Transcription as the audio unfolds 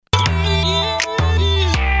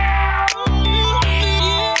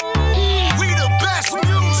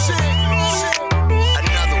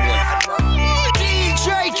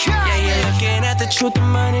truth, the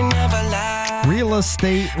money never lies. Real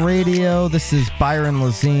Estate Radio. This is Byron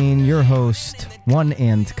Lazine, your host, One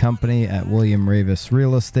and Company at William Ravis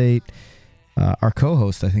Real Estate. Our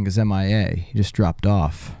co-host, I think, is MIA. He just dropped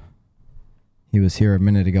off. He was here a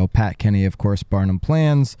minute ago. Pat Kenny, of course, Barnum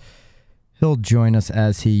Plans. He'll join us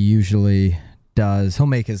as he usually does. He'll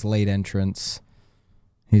make his late entrance.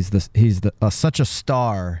 He's such a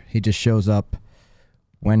star. He just shows up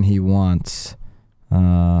when he wants.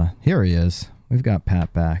 Here he is. We've got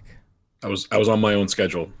Pat back. I was on my own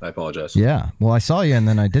schedule. I apologize. Yeah. Well, I saw you and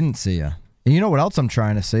then I didn't see you. And you know what else I'm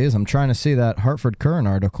trying to see is I'm trying to see that Hartford Courant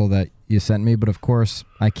article that you sent me, but of course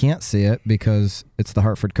I can't see it because it's the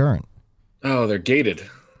Hartford Courant. Oh, they're gated.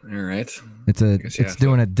 All right. It's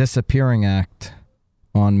doing a disappearing act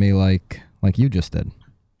on me like you just did.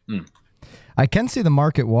 I can see the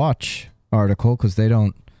Market Watch article because they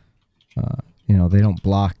don't, they don't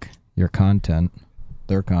block your content,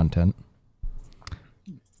 their content.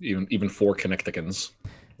 Even for Connecticutans,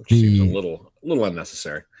 which seems a little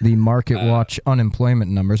unnecessary. The Market Watch unemployment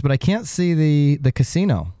numbers, but I can't see the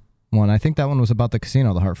casino one. I think that one was about the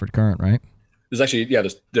casino, the Hartford Courant, right? There's actually,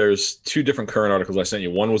 there's two different current articles I sent you.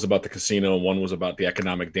 One was about the casino, and one was about the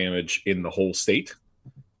economic damage in the whole state.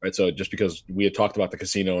 Right. So just because we had talked about the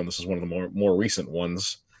casino, and this is one of the more recent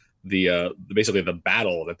ones, basically the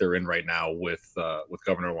battle that they're in right now with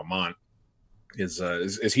Governor Lamont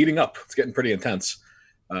is heating up. It's getting pretty intense.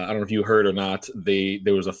 I don't know if you heard or not.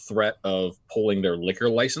 There was a threat of pulling their liquor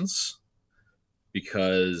license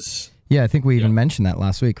because. Yeah, I think we even mentioned that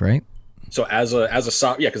last week, right? So as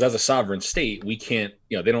a sovereign state, we can't.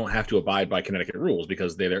 They don't have to abide by Connecticut rules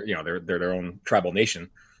because they're their own tribal nation.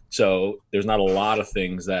 So there's not a lot of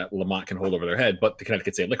things that Lamont can hold over their head, but the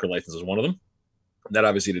Connecticut State Liquor License is one of them. That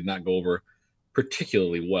obviously did not go over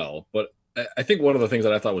particularly well. But I think one of the things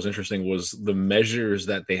that I thought was interesting was the measures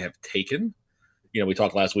that they have taken. We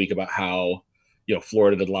talked last week about how,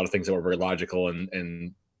 Florida did a lot of things that were very logical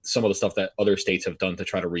and some of the stuff that other states have done to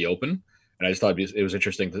try to reopen. And I just thought it was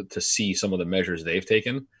interesting to see some of the measures they've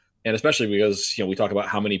taken. And especially because, we talk about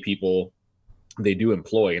how many people they do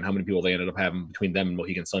employ and how many people they ended up having between them and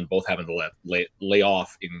Mohegan Sun, both having to lay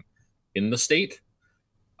off in the state.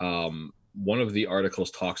 One of the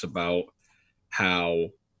articles talks about how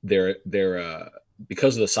they're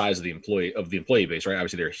because of the size of the employee base, right?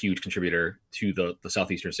 Obviously, they're a huge contributor to the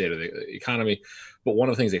southeastern state of the economy. But one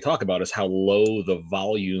of the things they talk about is how low the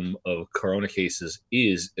volume of corona cases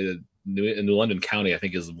is. New London County, I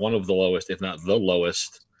think, is one of the lowest, if not the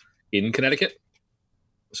lowest, in Connecticut.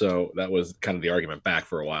 So that was kind of the argument back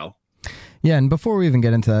for a while. Yeah, and before we even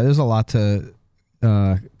get into that, there's a lot to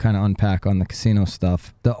kind of unpack on the casino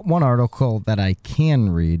stuff. The one article that I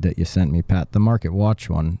can read that you sent me, Pat, the Market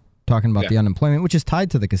Watch one, talking about the unemployment, which is tied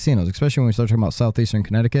to the casinos, especially when we start talking about southeastern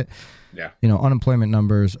Connecticut. Yeah, unemployment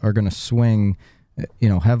numbers are going to swing,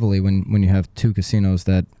 heavily when you have two casinos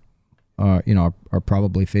that are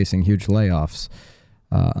probably facing huge layoffs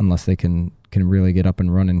unless they can really get up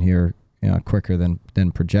and running here quicker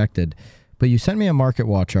than projected. But you sent me a Market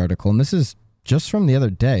Watch article, and this is just from the other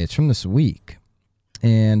day. It's from this week,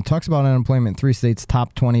 and talks about unemployment in 3 states,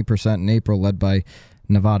 top 20% in April, led by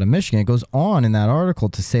Nevada, Michigan. It goes on in that article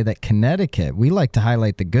to say that Connecticut, we like to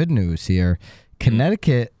highlight the good news here.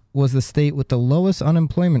 Connecticut was the state with the lowest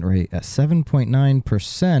unemployment rate at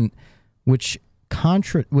 7.9%, which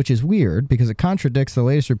is weird because it contradicts the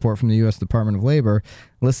latest report from the U.S. Department of Labor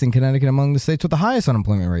listing Connecticut among the states with the highest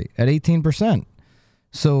unemployment rate at 18%.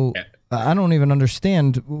 So I don't even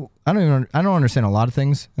understand. I don't understand a lot of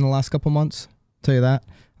things in the last couple months. I'll tell you that.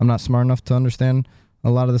 I'm not smart enough to understand a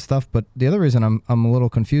lot of the stuff. But the other reason I'm a little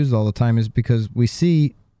confused all the time is because we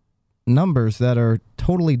see numbers that are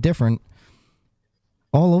totally different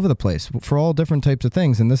all over the place for all different types of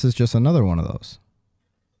things. And this is just another one of those.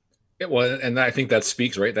 Yeah, well, and I think that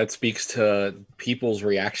speaks to people's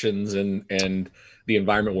reactions and the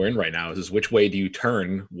environment we're in right now. Is which way do you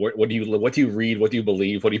turn? What do you read? What do you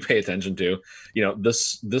believe? What do you pay attention to?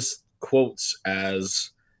 This quotes as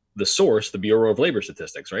the source, the Bureau of Labor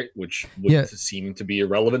Statistics, right? Which would seem to be a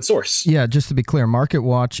relevant source. Yeah, just to be clear, Market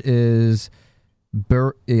Watch is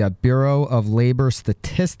Bureau of Labor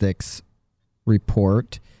Statistics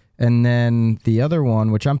report, and then the other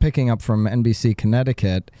one, which I'm picking up from NBC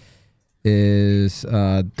Connecticut, is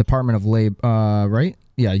Department of Labor, right?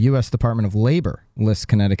 Yeah, U.S. Department of Labor lists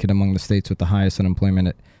Connecticut among the states with the highest unemployment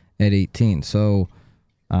at 18. So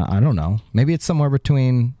I don't know. Maybe it's somewhere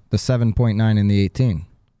between the 7.9 and the 18.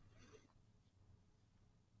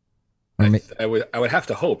 I would have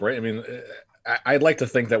to hope, right? I mean, I'd like to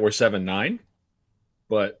think that we're 7.9,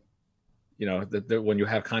 but when you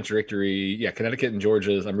have contradictory, Connecticut and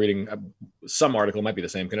Georgia's, I'm reading some article, might be the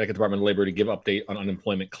same, Connecticut Department of Labor to give update on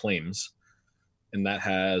unemployment claims. And that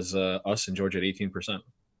has us in Georgia at 18%.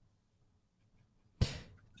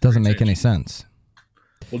 Doesn't make any sense.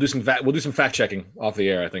 We'll do some fact checking off the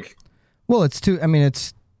air, I think. Well, it's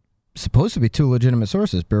supposed to be two legitimate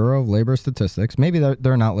sources, Bureau of Labor Statistics. Maybe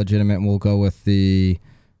they're not legitimate, and we'll go with the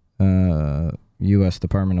U.S.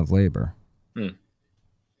 Department of Labor.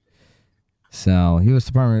 So, U.S.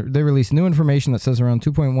 Department, they released new information that says around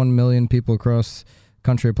 2.1 million people across the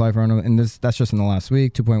country apply for unemployment. And that's just in the last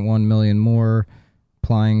week. 2.1 million more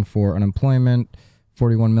applying for unemployment.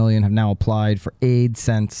 41 million have now applied for aid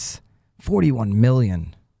since 41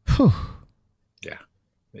 million. Whew.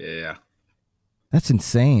 Yeah. That's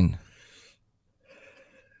insane.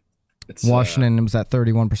 Washington was at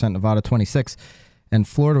 31%, Nevada 26%, and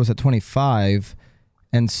Florida was at 25%.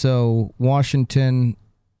 And so Washington,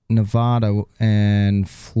 Nevada, and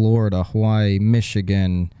Florida, Hawaii,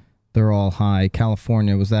 Michigan, they're all high.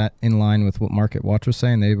 California, was that in line with what Market Watch was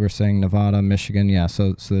saying? They were saying Nevada, Michigan, yeah.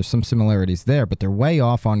 So there's some similarities there, but they're way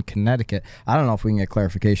off on Connecticut. I don't know if we can get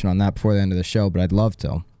clarification on that before the end of the show, but I'd love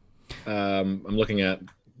to. I'm looking at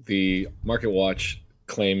the Market Watch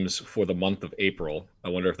claims for the month of April. I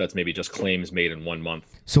wonder if that's maybe just claims made in 1 month.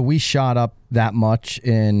 So we shot up that much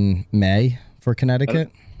in May for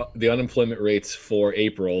Connecticut? The unemployment rates for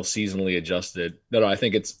April, seasonally adjusted. No, I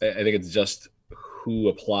think it's just who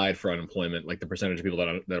applied for unemployment, like the percentage of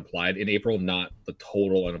people that applied in April, not the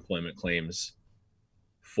total unemployment claims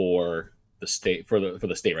for the state, for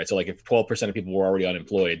the state, right? So like if 12% of people were already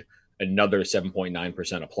unemployed, another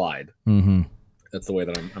 7.9% applied. Mm-hmm. That's the way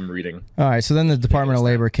that I'm reading. All right, so then the Department of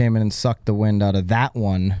Labor came in and sucked the wind out of that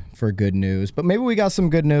one for good news. But maybe we got some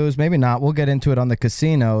good news, maybe not. We'll get into it on the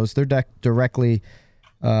casinos. They're directly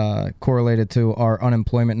correlated to our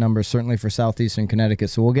unemployment numbers, certainly for southeastern Connecticut.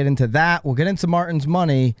 So we'll get into that. We'll get into Martin's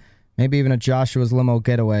money, maybe even a Joshua's limo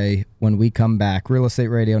getaway when we come back. Real Estate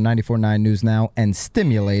Radio 94.9 News Now and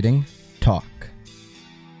stimulating talk.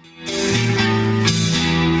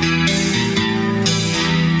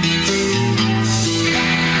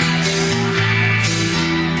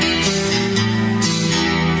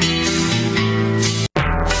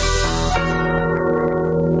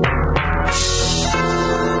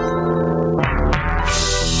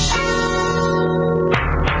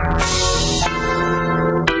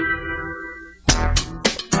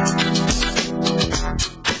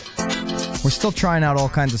 Still trying out all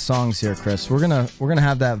kinds of songs here, Chris. We're gonna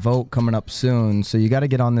have that vote coming up soon, so you got to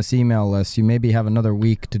get on this email list. You maybe have another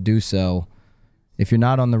week to do so. If you're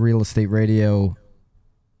not on the Real Estate Radio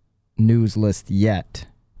news list yet,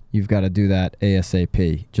 you've got to do that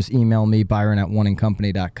ASAP. Just email me,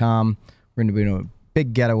 Byron@oneandcompany.com. We're going to be doing a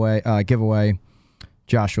big giveaway.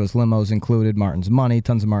 Joshua's limos included, Martin's money,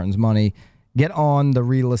 tons of Martin's money. Get on the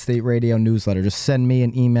Real Estate Radio newsletter. Just send me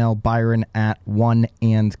an email,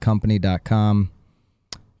 Byron@oneandcompany.com.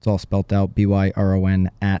 It's all spelled out, BYRON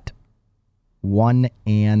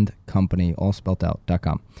 @oneandcompany, all spelled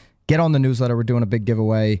out.com. Get on the newsletter. We're doing a big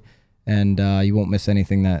giveaway, and you won't miss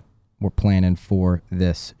anything that we're planning for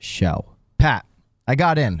this show. Pat, I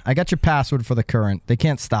got in. I got your password for the current. They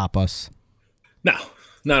can't stop us. No.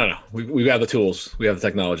 We have the tools. We have the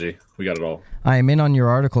technology. We got it all. I am in on your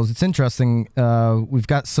articles. It's interesting. We've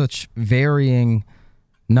got such varying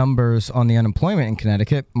numbers on the unemployment in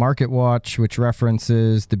Connecticut. Market Watch, which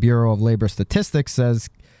references the Bureau of Labor Statistics, says,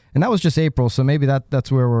 and that was just April, so maybe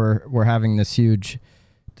that's where we're having this huge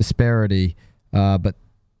disparity. But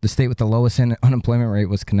the state with the lowest unemployment rate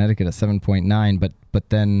was Connecticut at 7.9. But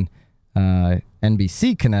then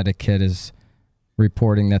NBC Connecticut is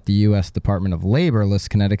reporting that the U.S. Department of Labor lists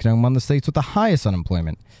Connecticut among the states with the highest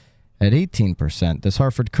unemployment at 18%. This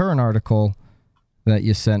Hartford Courant article that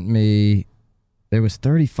you sent me, there was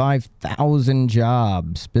 35,000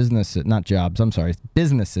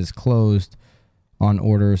 businesses closed on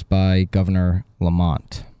orders by Governor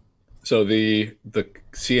Lamont. So the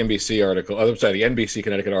CNBC article, the NBC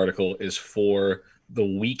Connecticut article is for the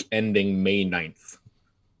week ending May 9th.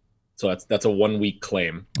 So that's a 1 week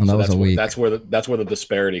claim. And that was a week. That's where the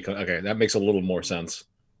disparity. Okay, that makes a little more sense.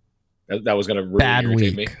 That was going to really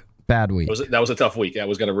irritate me. Bad week. That was a tough week. That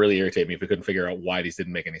was going to really irritate me if we couldn't figure out why these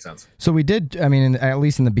didn't make any sense. So we did. I mean, at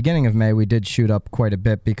least in the beginning of May, we did shoot up quite a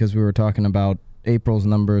bit because we were talking about April's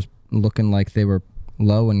numbers looking like they were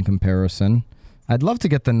low in comparison. I'd love to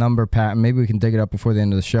get the number, Pat, and maybe we can dig it up before the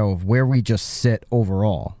end of the show of where we just sit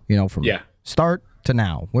overall. From start to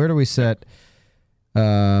now. Where do we sit?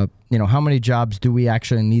 How many jobs do we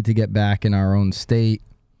actually need to get back in our own state?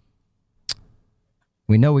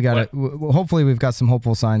 We know we got to. Hopefully, we've got some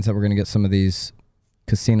hopeful signs that we're going to get some of these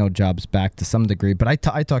casino jobs back to some degree. But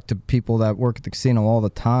I talk to people that work at the casino all the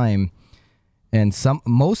time, and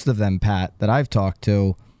most of them, Pat, that I've talked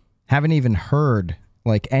to, haven't even heard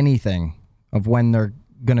like anything of when they're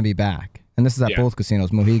going to be back. And this is at both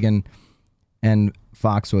casinos, Mohegan and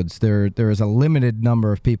Foxwoods. There is a limited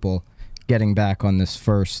number of people getting back on this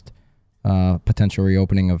first potential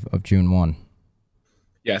reopening of June 1.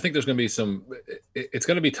 Yeah, I think there's going to be it's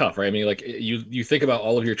going to be tough, right? I mean, like you think about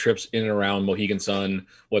all of your trips in and around Mohegan Sun,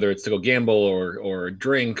 whether it's to go gamble or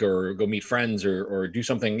drink or go meet friends or do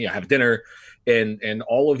something, have dinner, and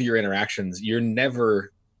all of your interactions, you're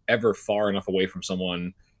never ever far enough away from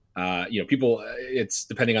someone. People, it's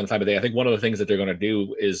depending on the time of day. I think one of the things that they're going to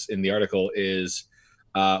do is in the article is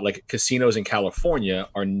like casinos in California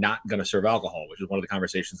are not going to serve alcohol, which is one of the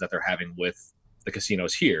conversations that they're having with the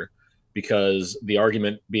casinos here. Because the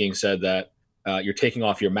argument being said that you're taking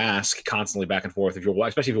off your mask constantly back and forth,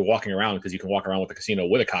 especially if you're walking around, because you can walk around with the casino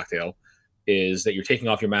with a cocktail, is that you're taking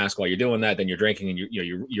off your mask while you're doing that, then you're drinking, and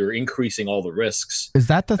you're increasing all the risks. Is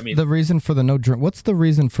that the reason for the no drink? What's the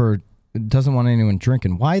reason for doesn't want anyone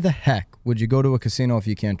drinking? Why the heck would you go to a casino if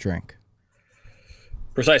you can't drink?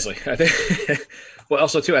 Precisely, I think. Well,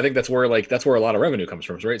 also too, I think that's where a lot of revenue comes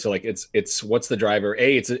from, right? So like it's what's the driver?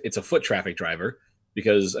 It's a foot traffic driver.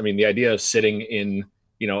 Because I mean, the idea of sitting in,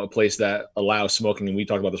 a place that allows smoking, and we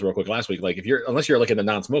talked about this real quick last week. Like unless you're like in the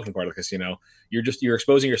non-smoking part of the casino, you're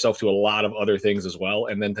exposing yourself to a lot of other things as well.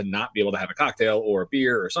 And then to not be able to have a cocktail or a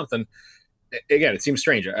beer or something, again, it seems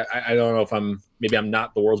strange. I don't know if I'm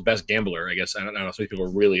not the world's best gambler. I guess I don't know. Some people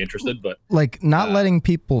are really interested, but like not letting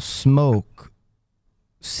people smoke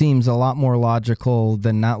seems a lot more logical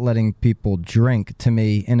than not letting people drink to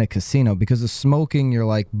me in a casino, because the smoking, you're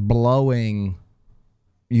like blowing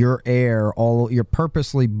your air you're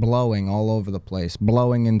purposely blowing all over the place,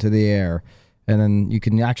 blowing into the air, and then you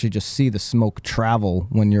can actually just see the smoke travel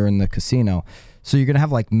when you're in the casino. So you're gonna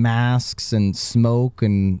have like masks and smoke,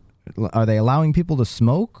 and are they allowing people to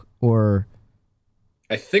smoke? Or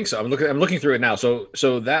I think so. I'm looking through it now. So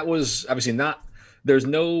that was obviously not. There's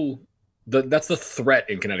no. That's the threat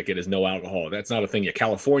in Connecticut is no alcohol. That's not a thing yet.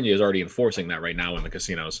 California is already enforcing that right now in the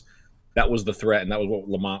casinos. That was the threat, and that was what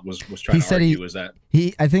Lamont was trying to argue.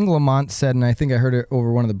 I think Lamont said, and I think I heard it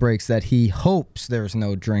over one of the breaks, that he hopes there's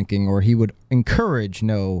no drinking, or he would encourage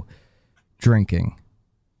no drinking.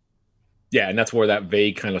 Yeah, and that's where that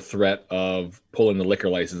vague kind of threat of pulling the liquor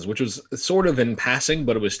license, which was sort of in passing,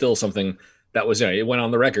 but it was still something that was, it went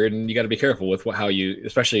on the record, and you got to be careful with how you,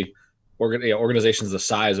 especially organizations the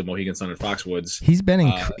size of Mohegan Sun and Foxwoods. He's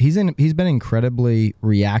been incredibly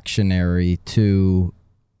reactionary to,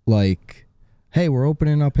 like, hey, we're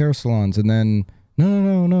opening up hair salons, and then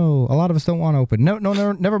no, a lot of us don't want to open. No,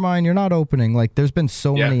 never mind, you're not opening. Like, there's been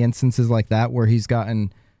so many instances like that where he's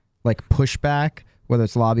gotten like pushback, whether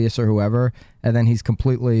it's lobbyists or whoever, and then he's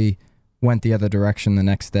completely went the other direction the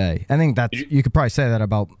next day. I think that you could probably say that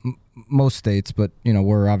about most states, but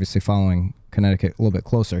we're obviously following Connecticut a little bit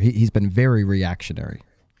closer. He's been very reactionary.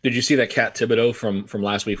 Did you see that Kat Thibodeau from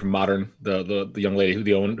last week from Modern, the young lady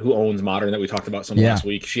who owns Modern that we talked about last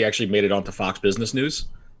week? She actually made it onto Fox Business News.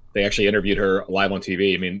 They actually interviewed her live on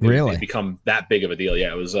TV. I mean, it's become that big of a deal.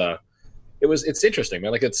 Yeah, it's interesting,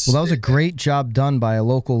 man. Like that was a great job done by a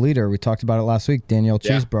local leader. We talked about it last week, Danielle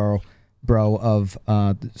Cheeseborough, of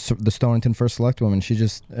the Stonington First Select Women.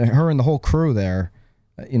 Her and the whole crew there.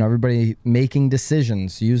 Everybody making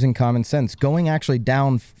decisions, using common sense, going actually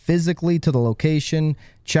down physically to the location,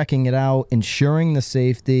 checking it out, ensuring the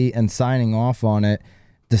safety, and signing off on it,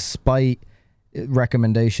 despite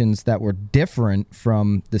recommendations that were different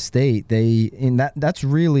from the state.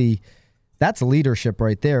 That's leadership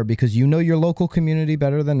right there, because your local community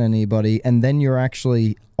better than anybody, and then you're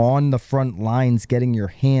actually on the front lines getting your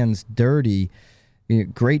hands dirty.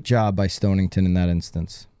 Great job by Stonington in that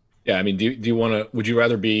instance. Yeah, I mean, do you want to? Would you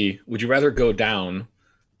rather go down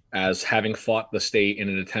as having fought the state in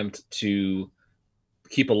an attempt to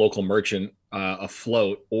keep a local merchant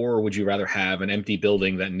afloat, or would you rather have an empty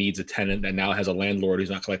building that needs a tenant that now has a landlord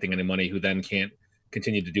who's not collecting any money, who then can't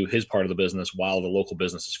continue to do his part of the business while the local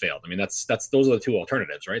business has failed? I mean, those are the two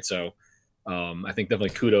alternatives, right? So, I think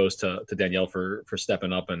definitely kudos to Danielle for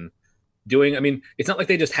stepping up and doing. I mean, it's not like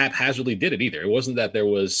they just haphazardly did it either. It wasn't that there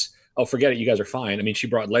was, oh, forget it, you guys are fine. I mean, she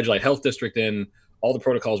brought Ledgelight Health District in. All the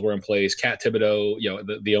protocols were in place. Kat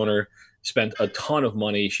Thibodeau, the owner, spent a ton of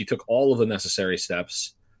money. She took all of the necessary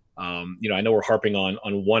steps. I know we're harping on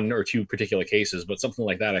one or two particular cases, but something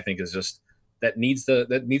like that, I think, is just that needs to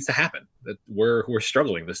happen. That we're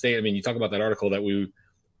struggling. The state. I mean, you talk about that article that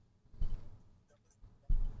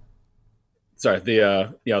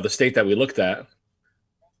the state that we looked at,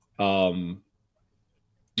 you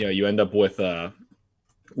end up with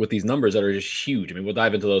these numbers that are just huge. I mean, we'll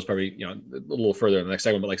dive into those probably a little further in the next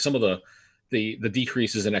segment, but like some of the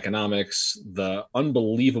decreases in economics, the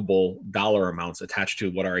unbelievable dollar amounts attached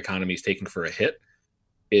to what our economy is taking for a hit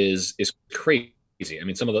is crazy. I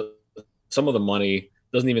mean, some of the money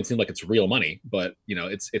doesn't even seem like it's real money, but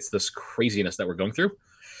it's this craziness that we're going through.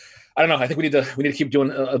 I don't know. I think we need to keep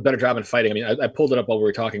doing a better job in fighting. I mean, I pulled it up while we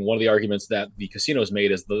were talking. One of the arguments that the casinos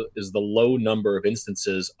made is the low number of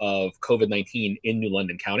instances of COVID-19 in New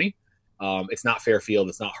London County. It's not Fairfield,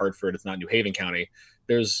 it's not Hartford, it's not New Haven County.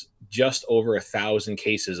 There's just over 1,000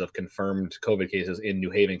 cases of confirmed COVID cases in New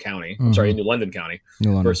Haven County. Mm-hmm. Sorry, in New London County,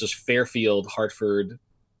 versus Fairfield, Hartford,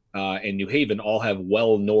 and New Haven all have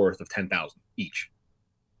well north of 10,000 each.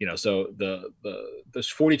 So there's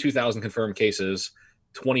 42,000 confirmed cases.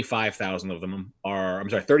 35,000 of them are,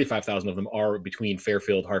 35,000 of them are between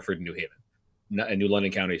Fairfield, Hartford, and New Haven. And New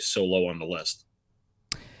London County is so low on the list.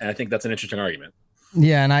 And I think that's an interesting argument.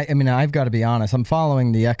 Yeah, and I mean, I've got to be honest. I'm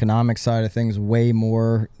following the economic side of things way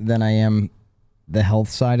more than I am the health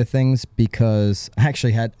side of things, because I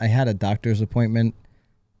had a doctor's appointment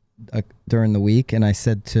during the week, and I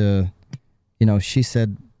said to, she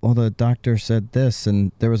said, well, the doctor said this,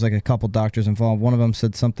 and there was like a couple doctors involved. One of them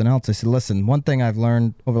said something else. I said, listen, one thing I've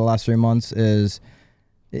learned over the last 3 months is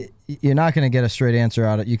you're not going to get a straight answer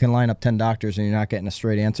out of it. You can line up 10 doctors and you're not getting a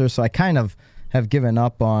straight answer. So I kind of have given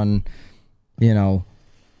up on,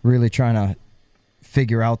 really trying to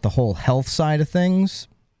figure out the whole health side of things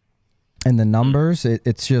and the numbers.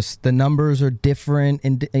 It's just the numbers are different.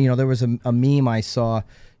 And, there was a meme I saw.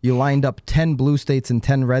 You lined up 10 blue states and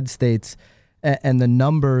 10 red states, and the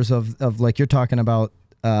numbers of like you're talking about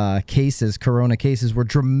cases, corona cases, were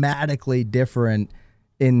dramatically different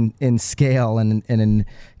in scale and in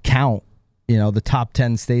count. The top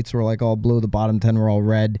 10 states were like all blue, the bottom 10 were all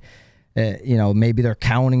red. Maybe they're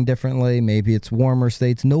counting differently. Maybe it's warmer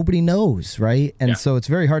states. Nobody knows, right? And so it's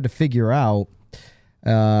very hard to figure out.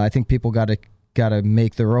 I think people got to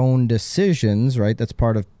make their own decisions, right? That's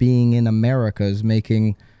part of being in America, is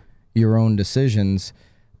making your own decisions.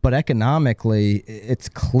 But economically, it's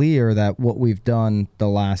clear that what we've done the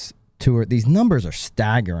last these numbers are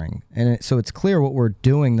staggering. And so it's clear what we're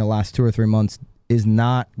doing the last 2 or 3 months is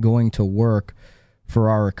not going to work for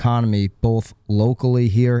our economy, both locally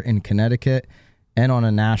here in Connecticut and on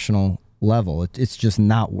a national level. It's just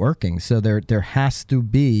not working. So there has to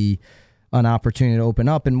be an opportunity to open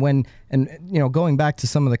up. And going back to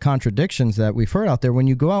some of the contradictions that we've heard out there, when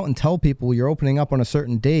you go out and tell people you're opening up on a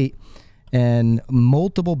certain date, and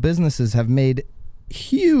multiple businesses have made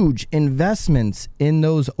huge investments in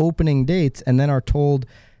those opening dates and then are told,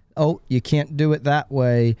 oh, you can't do it that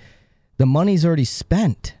way. The money's already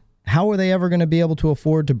spent. How are they ever going to be able to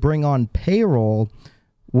afford to bring on payroll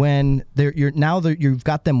when you've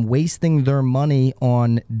got them wasting their money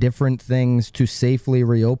on different things to safely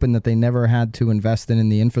reopen that they never had to invest in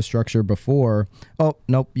the infrastructure before? Oh,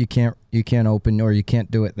 nope, you can't open, or you can't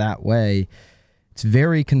do it that way. It's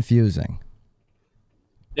very confusing.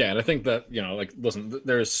 Yeah, and I think that, listen,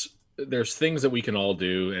 there's things that we can all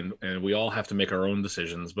do, and we all have to make our own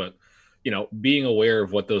decisions, but being aware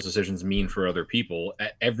of what those decisions mean for other people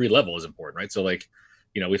at every level is important, right? So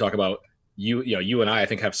we talk about you and I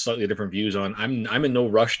think have slightly different views on, I'm in no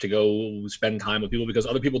rush to go spend time with people because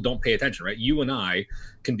other people don't pay attention, right? You and I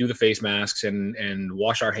can do the face masks and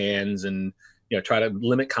wash our hands and try to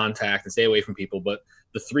limit contact and stay away from people, but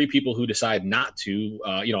the 3 people who decide not to,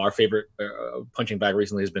 our favorite punching bag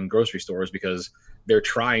recently has been grocery stores, because they're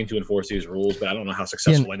trying to enforce these rules, but I don't know how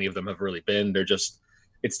successful any of them have really been.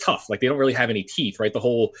 It's tough. Like, they don't really have any teeth, right? The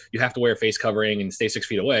whole, you have to wear a face covering and stay 6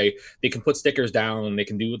 feet away. They can put stickers down, they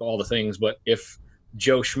can do all the things, but if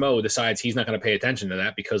Joe Schmo decides he's not going to pay attention to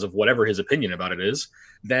that because of whatever his opinion about it is,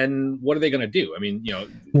 then what are they going to do? I mean,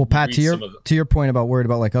 well, Pat, to your point about worried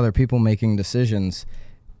about like other people making decisions,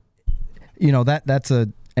 that's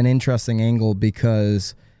an interesting angle,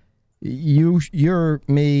 because we're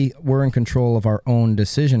in control of our own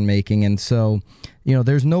decision making, and so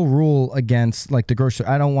there's no rule against like the grocery.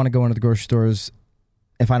 I don't want to go into the grocery stores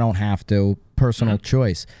if I don't have to. Personal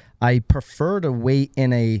choice. I prefer to wait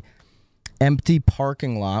in a empty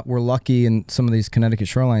parking lot. We're lucky in some of these Connecticut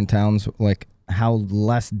shoreline towns, like how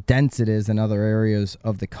less dense it is in other areas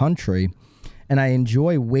of the country, and I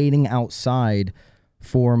enjoy waiting outside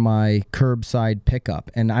for my curbside pickup.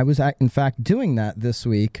 And I was, in fact, doing that this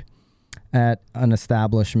week at an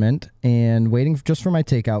establishment and waiting just for my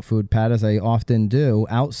takeout food, Pat, as I often do,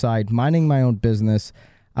 outside, minding my own business.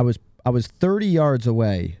 I was 30 yards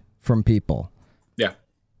away from people. Yeah.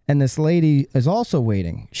 And this lady is also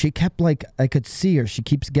waiting. She kept I could see her. She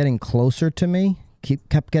keeps getting closer to me.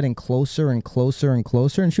 Kept getting closer and closer and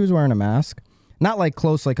closer. And she was wearing a mask. Not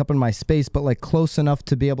close, up in my space, but close enough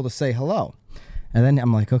to be able to say hello. And then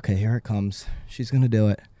I'm like, okay, here it comes. She's going to do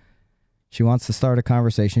it. She wants to start a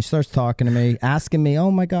conversation. She starts talking to me, asking me,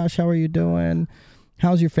 oh my gosh, how are you doing?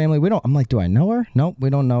 How's your family? I'm like, do I know her? Nope, we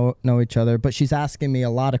don't know each other. But she's asking me a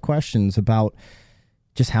lot of questions about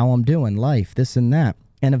just how I'm doing, life, this and that.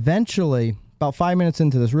 And eventually, about 5 minutes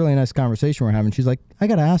into this really nice conversation we're having, she's like, I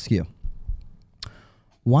got to ask you,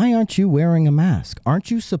 why aren't you wearing a mask?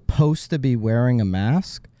 Aren't you supposed to be wearing a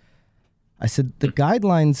mask? I said, the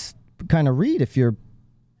guidelines kind of read if you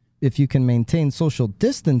can maintain social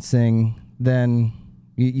distancing, then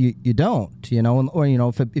you don't, or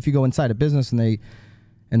if you go inside a business and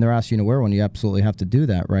they're asking you to wear one, you absolutely have to do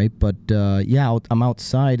that, right? But I'm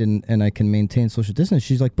outside and I can maintain social distance.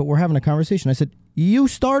 She's like, but we're having a conversation. I said, you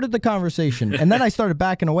started the conversation. And then I started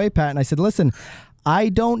backing away, Pat, and I said, listen, I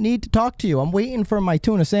don't need to talk to you. I'm waiting for my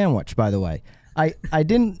tuna sandwich, by the way. I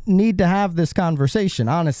didn't need to have this conversation,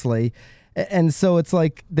 honestly. And so it's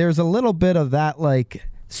there's a little bit of that,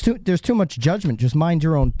 there's too much judgment. Just mind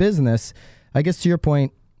your own business. I guess to your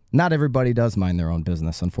point, not everybody does mind their own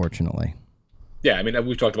business, unfortunately. Yeah, I mean,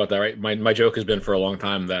 we've talked about that, right? My joke has been for a long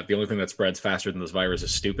time that the only thing that spreads faster than this virus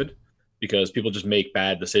is stupid, because people just make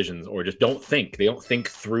bad decisions or just don't think. They don't think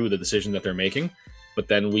through the decision that they're making. But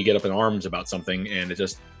then we get up in arms about something, and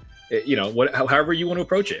however you want to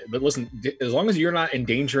approach it. But listen, as long as you're not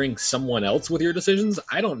endangering someone else with your decisions,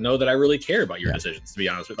 I don't know that I really care about your decisions, to be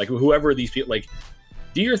honest with you. Whoever these people,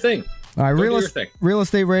 do your thing. All right, Real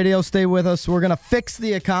Estate Radio, stay with us. We're going to fix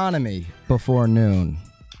the economy before noon.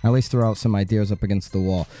 At least throw out some ideas up against the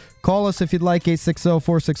wall. Call us if you'd like,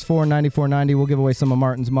 860-464-9490. We'll give away some of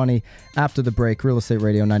Martin's money after the break. Real Estate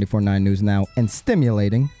Radio 94.9 News Now and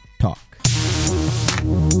stimulating talk.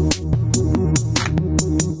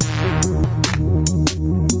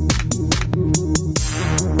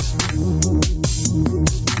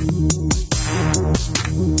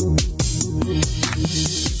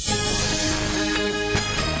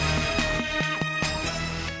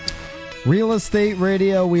 Real Estate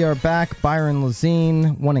Radio, we are back. Byron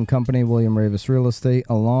Lazine, One & Company, William Ravis Real Estate,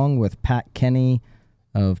 along with Pat Kenny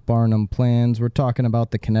of Barnum Plans. We're talking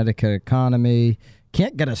about the Connecticut economy.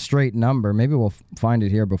 Can't get a straight number. Maybe we'll find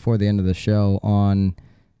it here before the end of the show on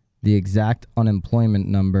the exact unemployment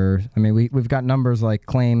number. I mean, we've got numbers like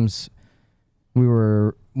claims. We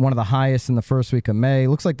were one of the highest in the first week of May.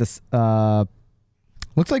 Looks like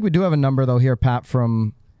we do have a number though here, Pat,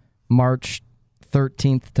 from March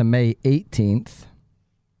 13th to May 18th.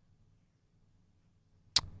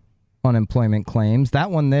 Unemployment claims.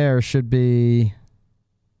 That one there should be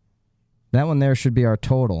our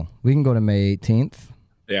total. We can go to May 18th.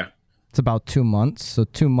 Yeah. It's about 2 months. So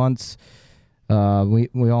 2 months, we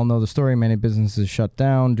all know the story. Many businesses shut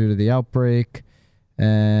down due to the outbreak.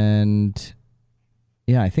 And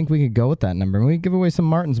yeah, I think we could go with that number. And we could give away some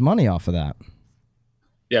Martin's money off of that.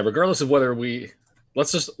 Yeah, regardless of whether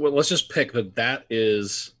let's just pick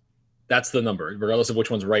that's the number, regardless of which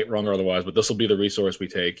one's right, wrong, or otherwise. But this will be the resource we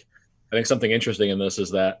take. I think something interesting in this is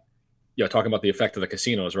that, talking about the effect of the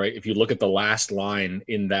casinos, right? If you look at the last line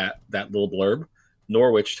in that little blurb,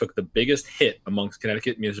 Norwich took the biggest hit amongst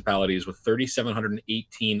Connecticut municipalities with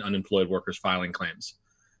 3,718 unemployed workers filing claims.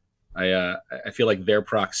 I feel like their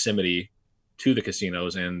proximity to the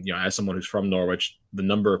casinos, and as someone who's from Norwich, the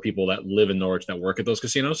number of people that live in Norwich that work at those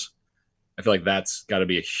casinos, I feel like that's got to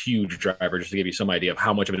be a huge driver, just to give you some idea of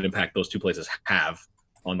how much of an impact those two places have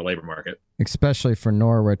on the labor market. Especially for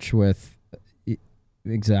Norwich, with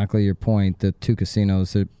exactly your point, the two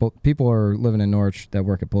casinos. People are living in Norwich that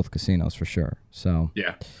work at both casinos for sure. So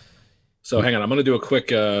yeah. So hang on, I'm going to do a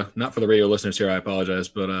quick, not for the radio listeners here, I apologize,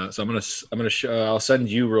 but so I'll send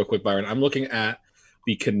you real quick, Byron. I'm looking at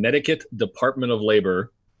the Connecticut Department of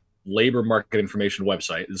Labor market information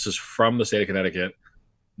website. This is from the state of Connecticut.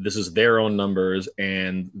 This is their own numbers,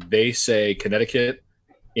 and they say Connecticut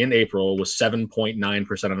in April was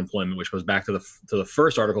 7.9% unemployment, which goes back to the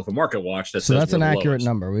first article from Market Watch. So that's an accurate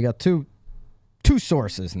number. We got two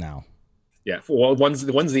sources now. Yeah, well, one's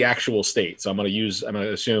the actual state, so I'm going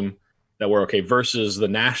to assume that we're okay versus the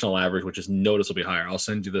national average, which is noticeably higher. I'll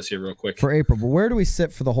send you this here real quick for April. But where do we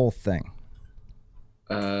sit for the whole thing?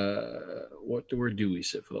 Where do we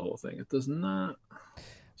sit for the whole thing? It does not.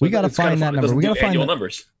 So we got to find that number. We got to find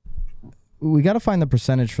numbers. We got to find the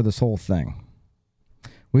percentage for this whole thing.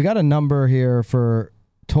 We got a number here for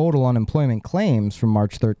total unemployment claims from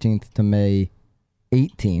March 13th to May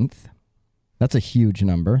 18th. That's a huge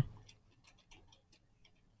number.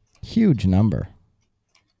 Huge number.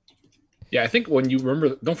 Yeah, I think when you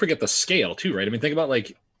remember, don't forget the scale too, right? I mean, think about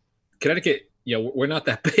like Connecticut. We're not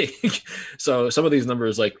that big, so some of these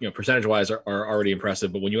numbers, like percentage wise, are already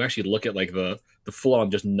impressive. But when you actually look at like the full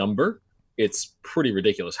on just number, it's pretty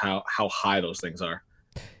ridiculous how high those things are.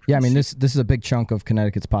 Yeah, I mean this is a big chunk of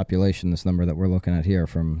Connecticut's population. This number that we're looking at here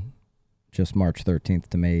from just March 13th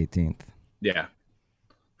to May 18th. Yeah,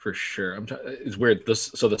 for sure. It's weird.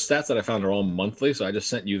 So the stats that I found are all monthly. So I just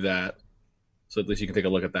sent you that. So at least you can take a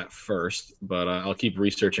look at that first. But I'll keep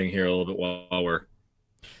researching here a little bit while we're.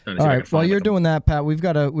 All right. While you're doing that, Pat, we've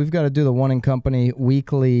got to do the One and Company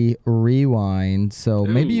weekly rewind. So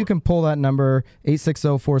maybe you can pull that number.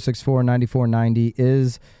 860-464-9490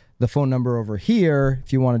 is the phone number over here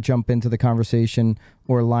if you want to jump into the conversation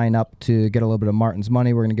or line up to get a little bit of Martin's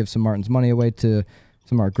Money. We're going to give some Martin's Money away to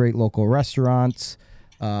some of our great local restaurants.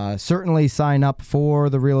 Certainly sign up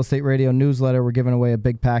for the Real Estate Radio newsletter. We're giving away a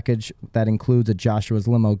big package that includes a Joshua's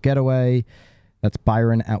Limo getaway. That's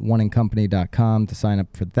Byron at oneandcompany.com to sign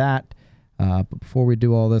up for that. But before we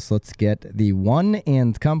do all this, let's get the One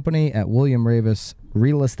and Company at William Raveis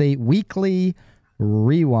Real Estate Weekly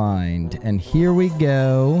Rewind. And here we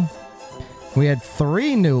go. We had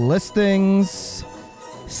 3 new listings.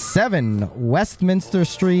 7 Westminster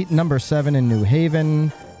Street, number 7 in New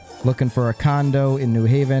Haven. Looking for a condo in New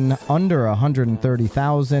Haven under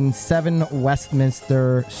 $130,000. 7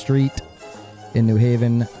 Westminster Street in New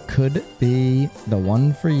Haven could be the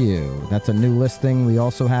one for you. That's a new listing. We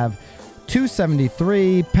also have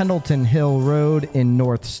 273 Pendleton Hill Road in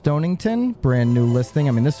North Stonington, brand new listing.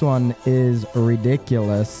 I mean, this one is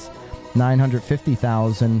ridiculous.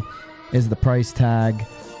 $950,000 is the price tag.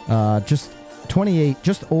 Just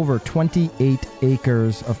over 28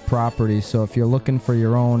 acres of property. So if you're looking for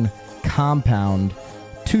your own compound,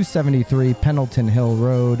 273 Pendleton Hill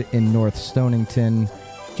Road in North Stonington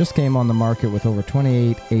just came on the market with over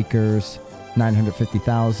 28 acres,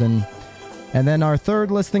 $950,000. And then our third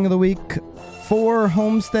listing of the week, 4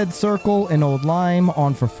 Homestead Circle in Old Lyme,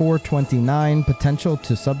 on for $429, potential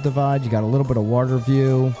to subdivide. You got a little bit of water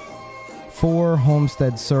view. 4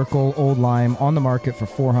 Homestead Circle, Old Lyme, on the market for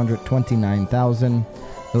 $429,000.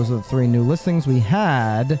 Those are the 3 new listings. We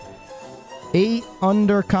had 8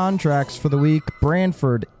 under contracts for the week.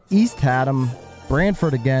 Branford, East Haddam,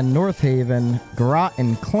 Branford again, North Haven,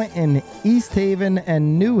 Groton, Clinton, East Haven,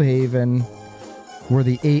 and New Haven were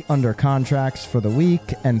the 8 under contracts for the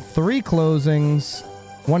week. And 3 closings,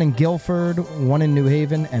 1 in Guilford, 1 in New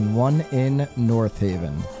Haven, and 1 in North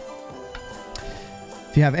Haven.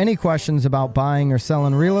 If you have any questions about buying or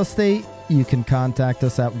selling real estate, you can contact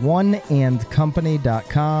us at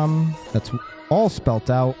oneandcompany.com. That's all spelt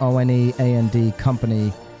out, ONEAND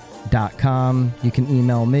company.com. You can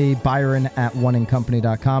email me, Byron at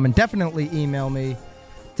oneandcompany.com, and definitely email me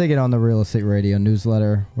to get on the Real Estate Radio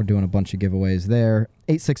newsletter. We're doing a bunch of giveaways there.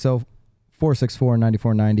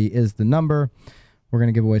 860-464-9490 is the number. We're going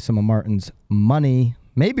to give away some of Martin's money.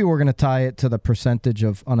 Maybe we're going to tie it to the percentage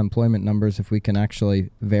of unemployment numbers if we can actually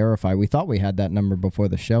verify. We thought we had that number before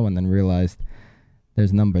the show and then realized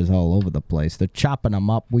there's numbers all over the place. They're chopping them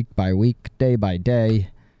up week by week, day by day.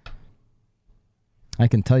 I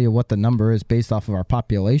can tell you what the number is based off of our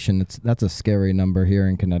population. That's a scary number here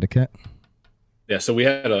in Connecticut. Yeah, so we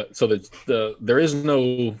had there's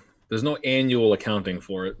no annual accounting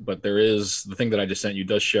for it, but there is the thing that I just sent you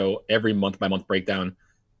does show every month by month breakdown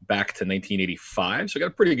back to 1985. So we got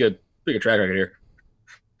a pretty good track record here.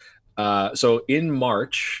 So in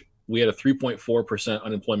March, we had a 3.4%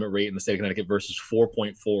 unemployment rate in the state of Connecticut versus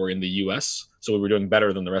 4.4 in the U.S. So we were doing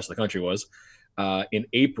better than the rest of the country was. In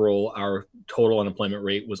April, our total unemployment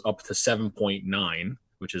rate was up to 7.9,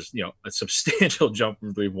 which is a substantial jump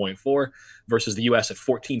from 3.4 versus the U.S. at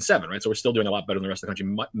 14.7, right? So we're still doing a lot better than the rest of the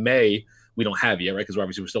country. May we don't have yet, right? Because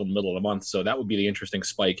we're still in the middle of the month, so that would be the interesting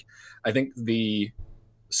spike. I think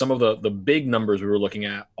some of the big numbers we were looking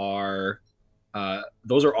at are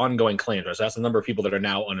those are ongoing claims, right? So that's the number of people that are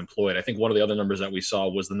now unemployed. I think one of the other numbers that we saw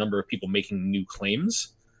was the number of people making new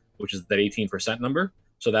claims, which is that 18% number.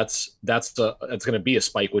 So that's going to be a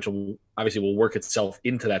spike, which will work itself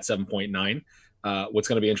into that 7.9. What's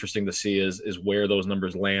going to be interesting to see is where those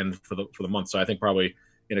numbers land for the month. So I think probably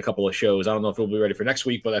in a couple of shows, I don't know if we'll be ready for next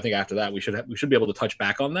week, but I think after that we should be able to touch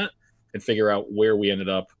back on that and figure out where we ended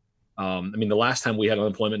up. The last time we had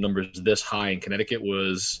unemployment numbers this high in Connecticut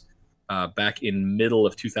was back in middle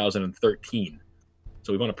of 2013.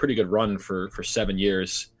 So we've on a pretty good run for 7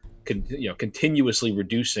 years, continuously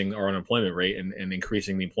reducing our unemployment rate and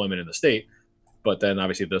increasing the employment in the state. But then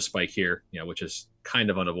obviously the spike here, which is kind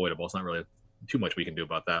of unavoidable. It's not really too much we can do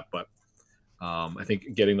about that. But I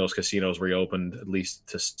think getting those casinos reopened, at least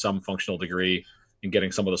to some functional degree, and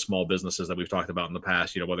getting some of the small businesses that we've talked about in the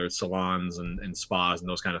past, whether it's salons and spas and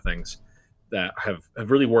those kind of things that have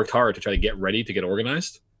really worked hard to try to get ready to get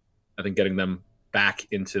organized. I think getting them back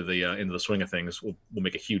into the swing of things will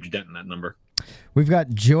make a huge dent in that number. We've got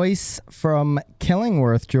Joyce from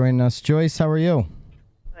Killingworth joining us. Joyce, how are you?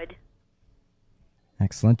 Good.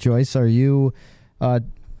 Excellent. Joyce, are you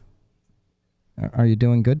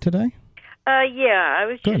doing good today? Yeah, I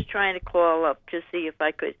was Good. just trying to call up to see if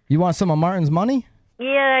I could. You want some of Martin's money?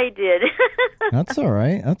 Yeah, I did. That's all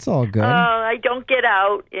right. That's all good. I don't get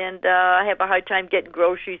out, and I have a hard time getting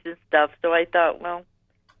groceries and stuff, so I thought, well,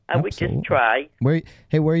 I would Absolutely. just try.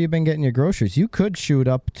 Where you been getting your groceries? You could shoot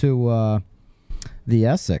up to the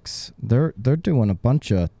Essex. They're doing a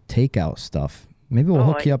bunch of takeout stuff. Maybe we'll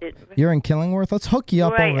hook you up. You're in Killingworth. Let's hook you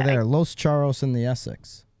up Right, over there. Los Charros in the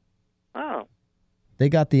Essex. Oh. They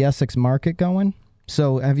got the Essex Market going.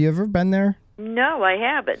 So have you ever been there? No, I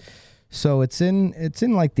haven't. So it's in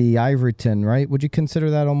like the Ivoryton, right? Would you consider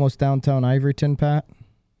that almost downtown Ivoryton, Pat?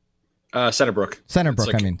 Centerbrook.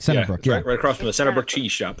 Centerbrook. Yeah. Right across from the Centerbrook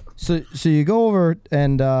cheese shop. So you go over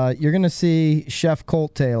and you're going to see Chef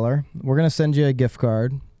Colt Taylor. We're going to send you a gift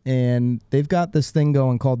card. And they've got this thing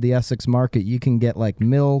going called the Essex Market. You can get like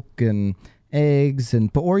milk and eggs,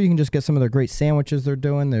 or you can just get some of their great sandwiches they're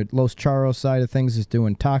doing. Their Los Charros side of things is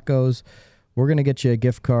doing tacos. We're going to get you a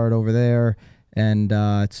gift card over there. And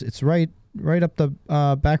it's right up the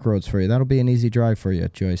back roads for you. That'll be an easy drive for you,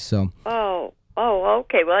 Joyce. So. Oh,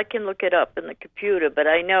 okay. Well, I can look it up in the computer, but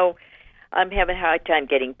I know I'm having a hard time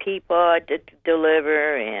getting people to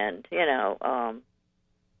deliver, and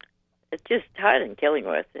it's just hard in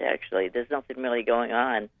Killingworth. Actually, there's nothing really going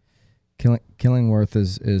on. Killingworth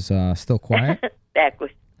is still quiet.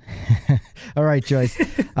 Backwards. All right, Joyce.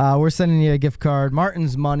 We're sending you a gift card.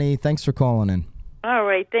 Martin's money. Thanks for calling in. All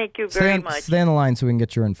right. Thank you very much. Stay on the line so we can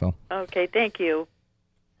get your info. Okay. Thank you.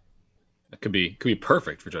 That could be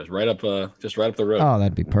perfect for Joyce. Right up the road. Oh,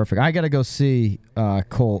 that'd be perfect. I got to go see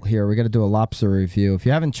Colt here. We got to do a lobster review. If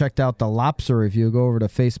you haven't checked out the lobster review, go over to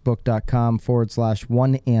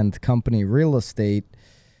facebook.com/One and Company Real Estate.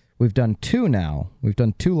 We've done 2 now. We've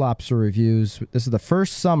done 2 lobster reviews. This is the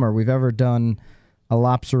first summer we've ever done a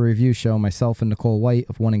lobster review show. Myself and Nicole White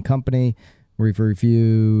of One and Company. We've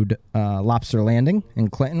reviewed Lobster Landing in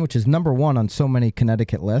Clinton, which is number 1 on so many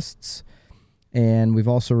Connecticut lists. And we've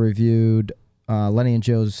also reviewed Lenny and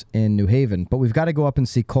Joe's in New Haven. But we've got to go up and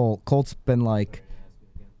see Colt. Colt's been like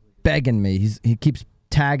begging me. He keeps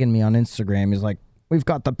tagging me on Instagram. He's like, we've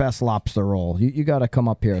got the best lobster roll. You got to come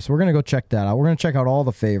up here. So we're going to go check that out. We're going to check out all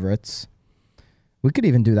the favorites. We could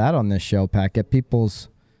even do that on this show, Pat. Get people's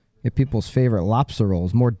favorite lobster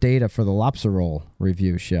rolls. More data for the lobster roll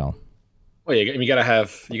review show. Well, you got to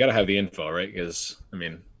have the info, right? Because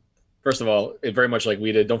first of all, it very much like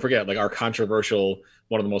we did. Don't forget, like our controversial,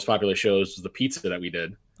 one of the most popular shows was the pizza that we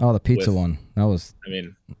did. Oh, the pizza one. That was.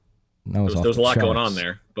 There was a lot going on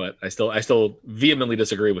there, but I still vehemently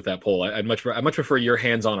disagree with that poll. I much prefer your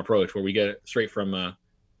hands-on approach where we get it straight from the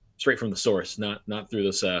source, not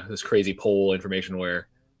through this crazy poll information where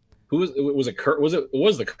it was the Current, wasn't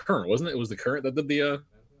it? It was the Current that did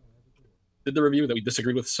the review that we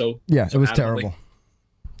disagreed with. So it was adamantly. terrible.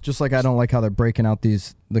 Just like I don't like how they're breaking out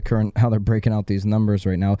these numbers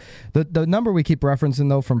right now. The number we keep referencing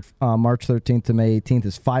though from March 13th to May 18th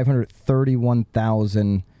is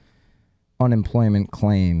 531,000 unemployment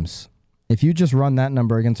claims. If you just run that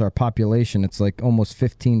number against our population, it's like almost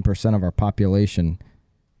 15% of our population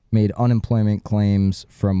made unemployment claims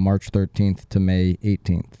from March 13th to May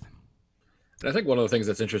 18th. And I think one of the things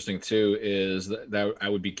that's interesting too is that I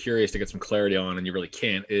would be curious to get some clarity on, and you really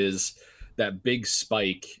can't, is that big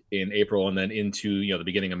spike in April and then into the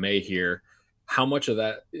beginning of May here. How much of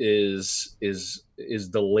that is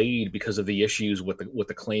delayed because of the issues with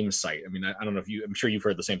the claims site? I don't know if I'm sure you've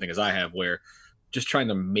heard the same thing as I have, where just trying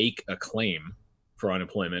to make a claim for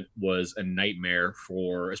unemployment was a nightmare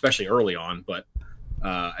for, especially early on. But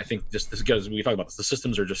I think just because we talk about this, the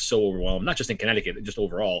systems are just so overwhelmed, not just in Connecticut, just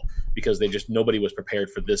overall, because nobody was prepared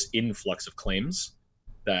for this influx of claims.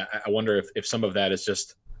 That I wonder if some of that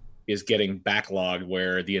is getting backlogged,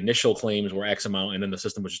 where the initial claims were X amount and then the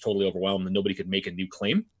system was just totally overwhelmed and nobody could make a new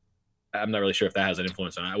claim. I'm not really sure if that has an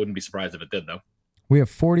influence on it. I wouldn't be surprised if it did, though. We have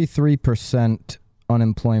 43%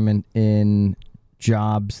 unemployment in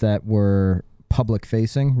jobs that were public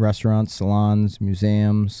facing, restaurants, salons,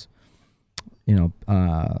 museums,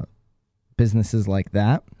 businesses like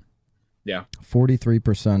that. Yeah.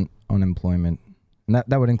 43% unemployment. And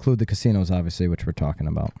that would include the casinos, obviously, which we're talking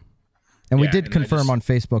about. And we did confirm on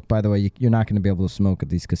Facebook, by the way, you're not going to be able to smoke at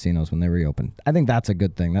these casinos when they reopen. I think that's a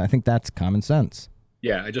good thing. I think that's common sense.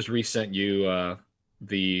 Yeah, I just resent you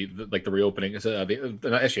like the reopening.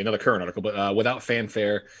 Actually, another current article, but without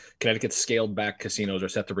fanfare, Connecticut's scaled back casinos are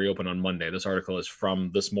set to reopen on Monday. This article is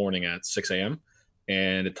from this morning at 6 a.m.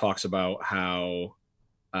 and it talks about how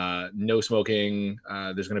no smoking.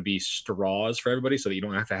 There's going to be straws for everybody, so that you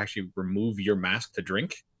don't have to actually remove your mask to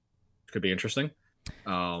drink. It could be interesting.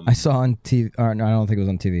 I saw on TV, or no, I don't think it was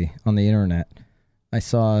on TV, on the internet. I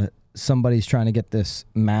saw somebody's trying to get this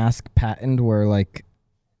mask patent where like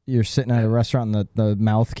you're sitting at a restaurant and the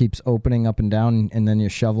mouth keeps opening up and down, and then you're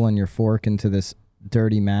shoveling your fork into this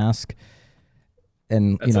dirty mask.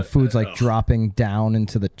 And, food's like dropping down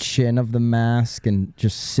into the chin of the mask and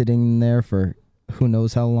just sitting there for who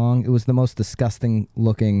knows how long. It was the most disgusting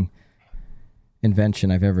looking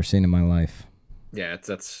invention I've ever seen in my life. Yeah,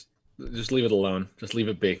 that's just leave it alone. Just leave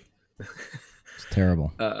it be. It's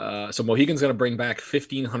terrible. So Mohegan's going to bring back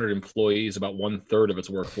 1,500 employees, about 1/3 of its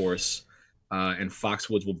workforce, and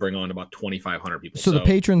Foxwoods will bring on about 2,500 people. So the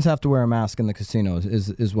patrons have to wear a mask in the casinos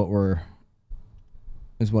is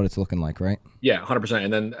what it's looking like, right? Yeah, 100%.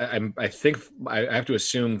 And then I think I have to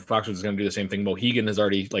assume Foxwoods is going to do the same thing. Mohegan has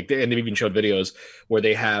already and they've even showed videos where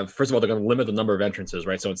they have, first of all, they're going to limit the number of entrances,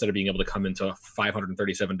 right? So instead of being able to come into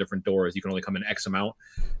 537 different doors, you can only come in X amount.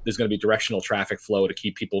 There's going to be directional traffic flow to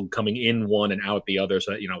keep people coming in one and out the other,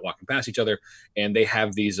 so that you're not walking past each other. And they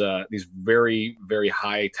have these very, very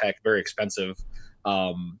high tech, very expensive,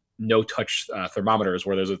 no touch thermometers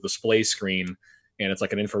where there's a display screen. And it's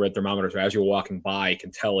like an infrared thermometer. So as you're walking by, it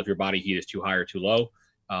can tell if your body heat is too high or too low.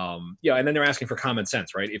 And then they're asking for common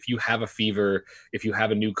sense, right? If you have a fever, if you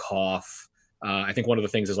have a new cough, I think one of the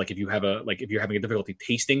things is like if you're having a difficulty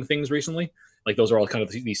tasting things recently, like those are all kind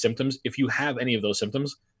of these symptoms. If you have any of those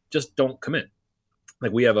symptoms, just don't come in.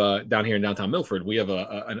 Like we have down here in downtown Milford, we have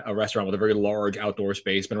a restaurant with a very large outdoor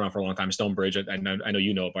space, been around for a long time. Stonebridge, I know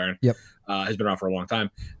you know it, Byron. Yep. Has been around for a long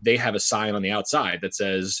time. They have a sign on the outside that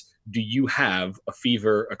says, do you have a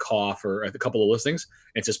fever, a cough, or a couple of listings?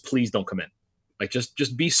 And it says, please don't come in. Like,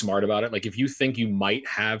 just be smart about it. Like, if you think you might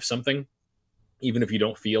have something, even if you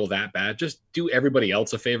don't feel that bad, just do everybody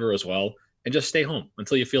else a favor as well, and just stay home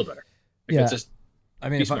until you feel better. Like, yeah. Just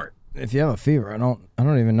be smart. If you have a fever, I don't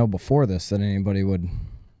even know before this that anybody would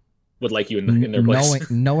like you in their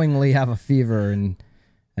place. knowingly have a fever and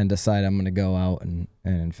decide I'm going to go out and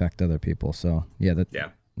infect other people. So,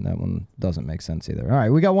 that one doesn't make sense either. All right,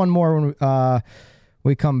 we got one more. When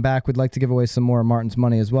we come back, we'd like to give away some more of Martin's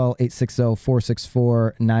money as well.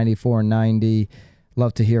 860-464-9490.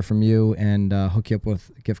 Love to hear from you and hook you up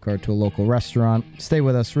with a gift card to a local restaurant. Stay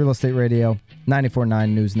with us. Real Estate Radio, 94.9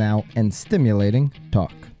 News Now, and stimulating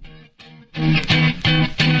talk.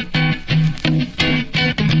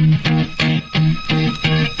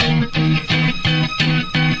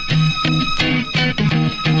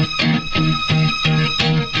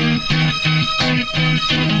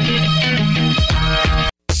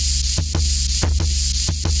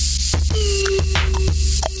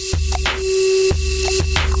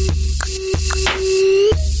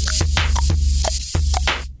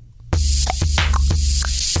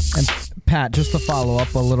 Pat, just to follow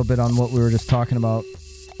up a little bit on what we were just talking about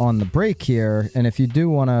on the break here, and if you do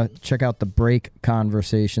want to check out the break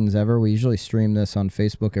conversations we usually stream this on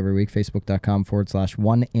Facebook every week,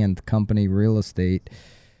 facebook.com/One and Company Real Estate.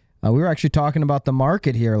 We were actually talking about the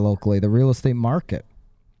market here locally, the real estate market,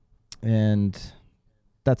 and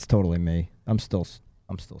that's totally me. I'm still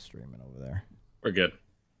streaming over there. We're good.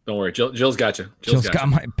 Don't worry. Jill's got you. Jill's got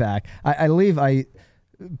my back.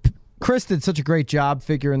 Chris did such a great job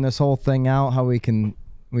figuring this whole thing out, how we can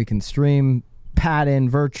stream Pat in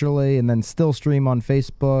virtually and then still stream on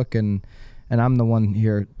Facebook, and I'm the one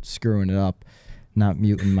here screwing it up, not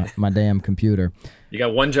muting my damn computer. You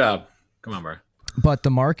got one job. Come on, bro. But the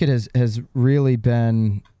market has really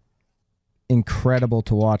been incredible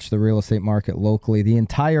to watch, the real estate market locally. The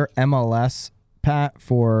entire MLS, Pat,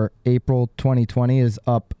 for April 2020 is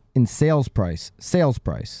up in sales price.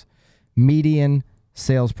 Median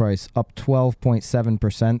sales price up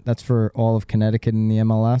 12.7%. That's for all of Connecticut in the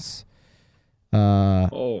MLS.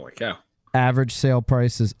 Oh my cow! Average sale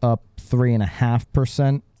price is up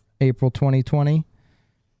 3.5% April 2020,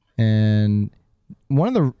 and one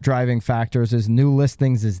of the driving factors is new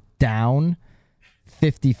listings is down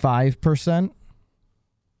 55%.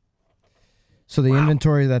 So the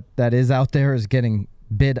inventory that is out there is getting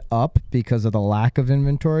bid up because of the lack of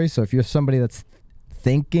inventory. So if you're somebody that's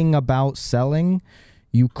thinking about selling,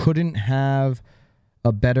 you couldn't have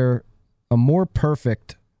a more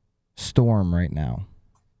perfect storm right now.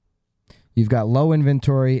 You've got low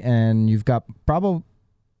inventory and you've got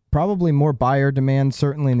probably more buyer demand,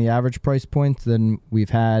 certainly in the average price points, than we've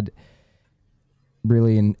had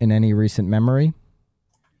really in any recent memory.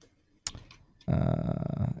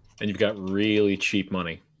 And you've got really cheap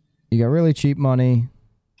money. You got really cheap money.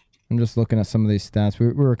 I'm just looking at some of these stats.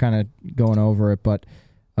 We were kind of going over it, but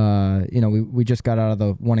we just got out of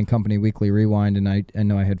the One & Company Weekly Rewind, and I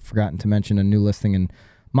know I had forgotten to mention a new listing in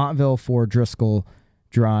Montville for Driscoll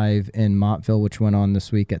Drive in Montville, which went on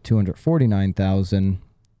this week at $249,000.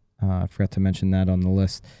 I forgot to mention that on the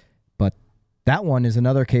list, but that one is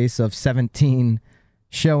another case of 17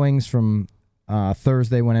 showings from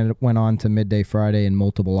Thursday when it went on to midday Friday, and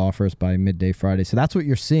multiple offers by midday Friday. So that's what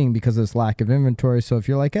you're seeing because of this lack of inventory. So if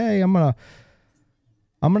you're like, hey, I'm gonna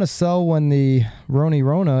sell when the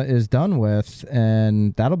Rona is done with,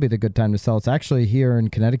 and that'll be the good time to sell. It's actually here in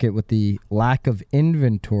Connecticut with the lack of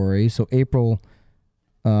inventory. So April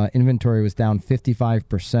inventory was down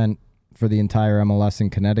 55% for the entire MLS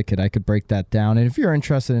in Connecticut. I could break that down. And if you're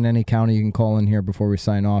interested in any county, you can call in here before we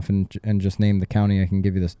sign off and just name the county. I can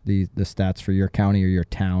give you the stats for your county or your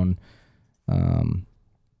town.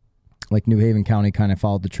 Like New Haven County kind of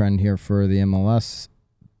followed the trend here for the MLS.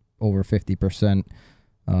 Over 50%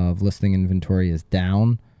 of listing inventory is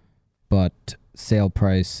down, but sale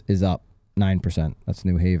price is up 9%. That's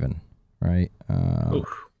New Haven, right?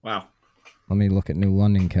 Wow. Let me look at New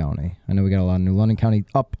London County. I know we got a lot of New London County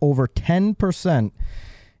up over 10%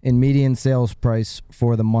 in median sales price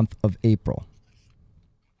for the month of April.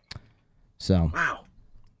 So, wow.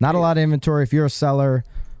 Not a lot of inventory. If you're a seller,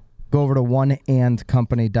 go over to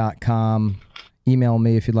oneandcompany.com. Email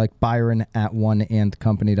me if you'd like, Byron at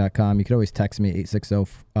oneandcompany.com. You could always text me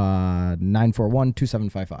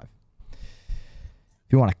 860-941-2755.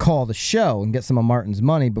 If you want to call the show and get some of Martin's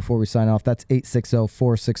money before we sign off, that's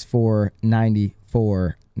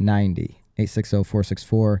 860-464-9490.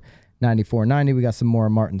 860-464-9490. We got some more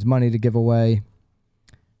of Martin's money to give away.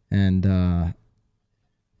 And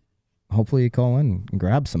hopefully you call in and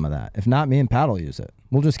grab some of that. If not, me and Pat will use it.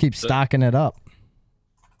 We'll just keep stocking it up.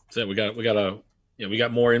 That's it. We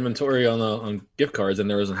got more inventory on gift cards than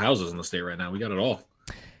there is in houses in the state right now. We got it all.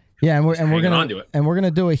 Yeah, and we're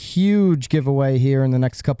gonna do a huge giveaway here in the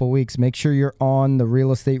next couple of weeks. Make sure you're on the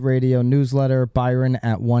Real Estate Radio newsletter, Byron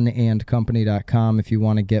at oneandcompany.com, if you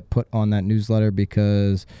want to get put on that newsletter,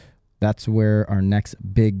 because that's where our next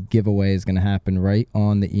big giveaway is going to happen, right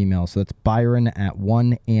on the email. So that's Byron at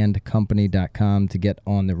oneandcompany.com to get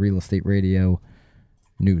on the Real Estate Radio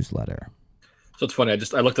newsletter. So it's funny. I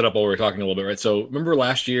looked it up while we were talking a little bit, right? So remember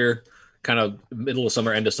last year, kind of middle of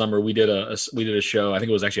summer, end of summer, we did a show. I think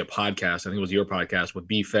it was actually a podcast. I think it was your podcast with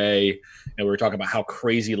B. Fay, and we were talking about how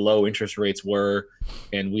crazy low interest rates were.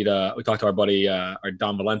 And we talked to our buddy, our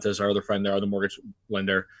Don Valentis, our other friend there, the mortgage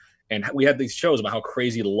lender, and we had these shows about how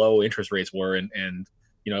crazy low interest rates were, and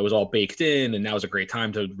it was all baked in, and now is a great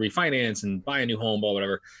time to refinance and buy a new home, or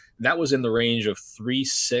whatever. That was in the range of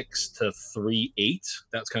 3.6 to 3.8.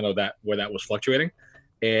 That's kind of where that was fluctuating.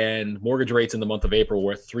 And mortgage rates in the month of April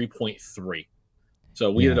were at 3.3.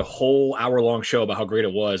 So we did a whole hour-long show about how great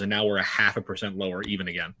it was, and now we're 0.5% lower even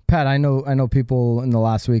again. Pat, I know people in the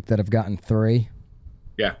last week that have gotten 3.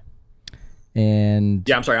 Yeah. And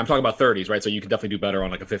yeah, I'm sorry, I'm talking about 30s, right? So you could definitely do better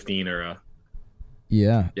on like a 15 or a.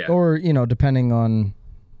 Yeah. Or depending on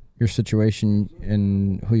your situation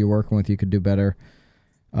and who you're working with, you could do better.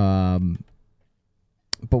 But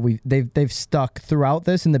they've stuck throughout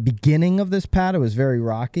this. In the beginning of this, Pat, it was very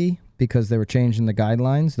rocky because they were changing the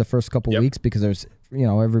guidelines the first couple weeks because there's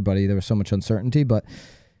there was so much uncertainty. But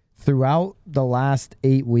throughout the last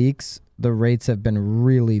 8 weeks, the rates have been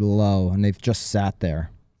really low, and they've just sat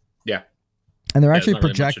there. Yeah. And they're actually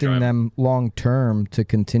projecting them long term to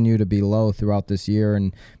continue to be low throughout this year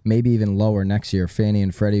and maybe even lower next year. Fannie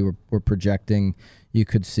and Freddie were projecting you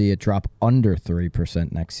could see it drop under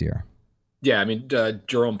 3% next year. Yeah, I mean,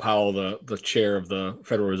 Jerome Powell, the chair of the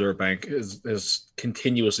Federal Reserve Bank, has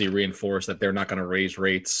continuously reinforced that they're not going to raise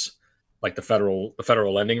rates like the federal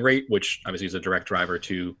lending rate, which obviously is a direct driver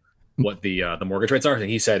to what the mortgage rates are. And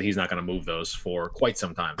he said he's not going to move those for quite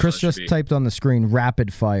some time. Chris just typed on the screen,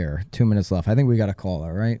 rapid fire, 2 minutes left. I think we got a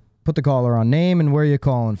caller, right? Put the caller on, name and where you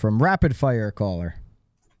calling from. Rapid fire caller.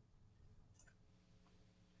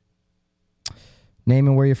 Name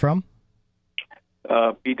and where you from?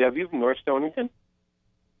 BW from North Stonington.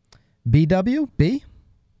 BW? B?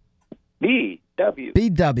 BW.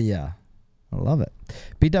 BW. I love it.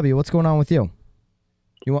 BW, what's going on with you?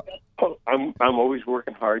 Oh, I'm always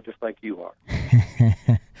working hard just like you are.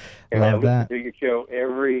 And Love I that. listen to your show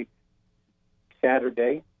every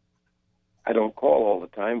Saturday. I don't call all the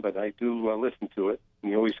time, but I do listen to it.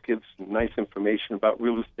 And you always give some nice information about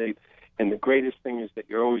real estate. And the greatest thing is that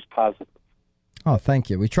you're always positive. Oh, thank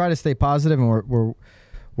you. We try to stay positive, and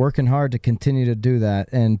we're working hard to continue to do that.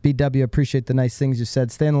 And BW, appreciate the nice things you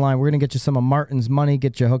said. Stay on the line. We're going to get you some of Martin's money,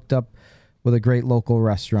 get you hooked up with a great local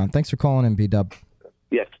restaurant. Thanks for calling in, BW.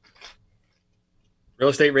 Yes. Real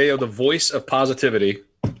Estate Radio, the voice of positivity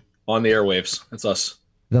on the airwaves. That's us.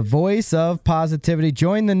 The voice of positivity.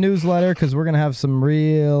 Join the newsletter because we're going to have some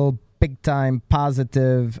real big-time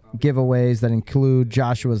positive giveaways that include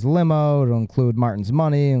Joshua's limo. It'll include Martin's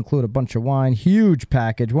money, include a bunch of wine. Huge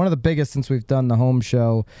package. One of the biggest since we've done the home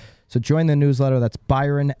show. So join the newsletter. That's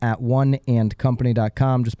Byron at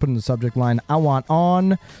oneandcompany.com. Just put in the subject line, I want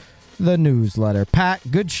on the newsletter. Pat,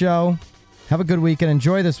 good show. Have a good weekend.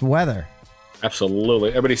 Enjoy this weather. Absolutely.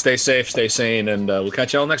 Everybody stay safe, stay sane, and we'll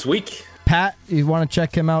catch y'all next week. Pat, you want to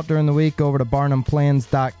check him out during the week, go over to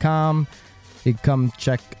barnumplans.com. You can come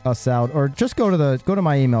check us out, or just go to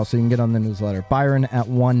my email so you can get on the newsletter. Byron at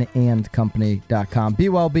oneandcompany.com. Be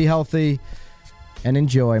well, be healthy, and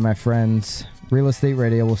enjoy, my friends. Real Estate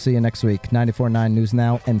Radio. We'll see you next week. 94.9 News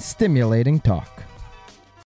Now and stimulating talk.